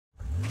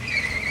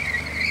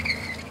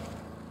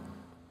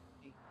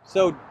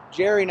So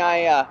Gerry and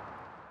I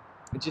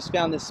just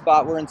found this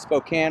spot. We're in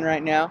Spokane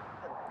right now.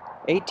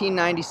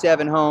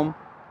 1897 home.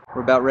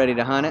 We're about ready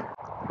to hunt it.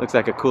 Looks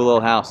like a cool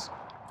little house.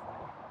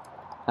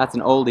 That's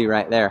an oldie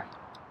right there.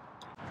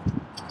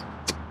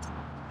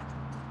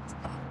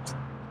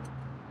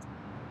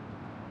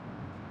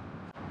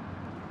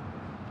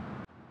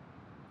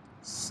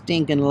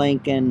 Stinkin'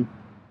 Lincoln.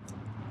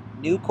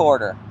 New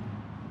quarter.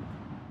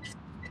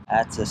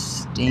 That's a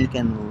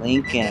stinkin'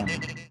 Lincoln.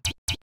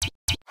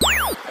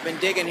 I've been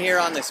digging here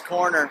on this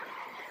corner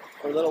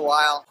for a little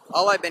while.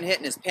 All I've been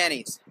hitting is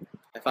pennies.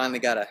 I finally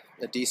got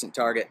a decent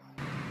target.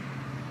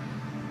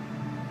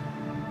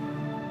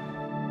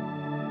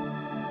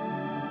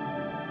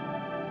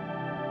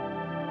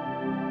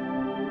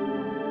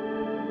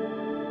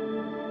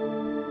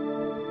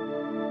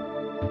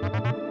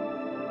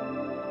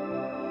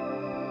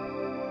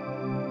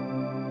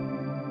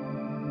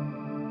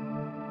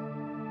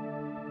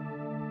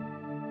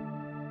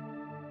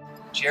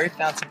 Gerry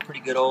found some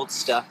pretty good old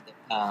stuff.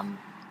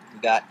 We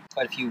got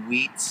quite a few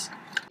wheats.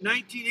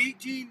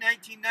 1918,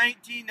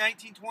 1919,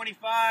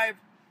 1925,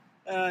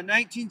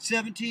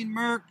 1917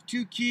 Merc,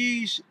 2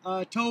 keys,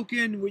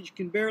 token, which you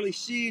can barely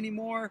see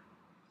anymore.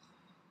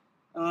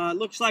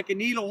 Looks like a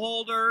needle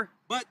holder,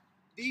 but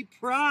the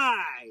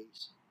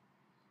prize,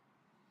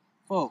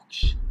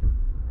 folks,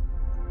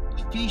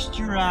 feast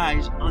your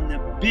eyes on the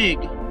big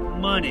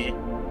money.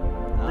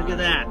 Look at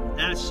that.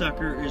 That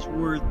sucker is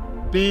worth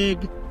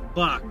big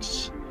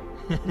bucks.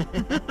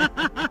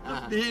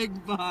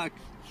 Big bucks.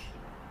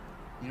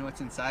 You know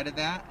what's inside of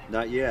that?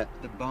 Not yet.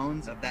 The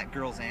bones of that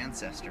girl's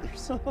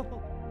ancestors. There, that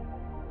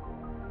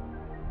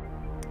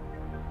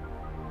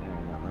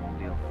little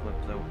deal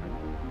flips open.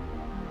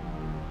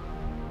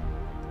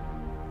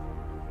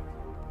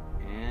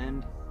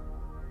 And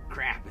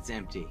crap, it's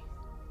empty.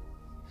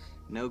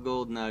 No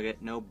gold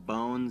nugget, no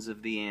bones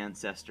of the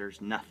ancestors,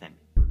 nothing.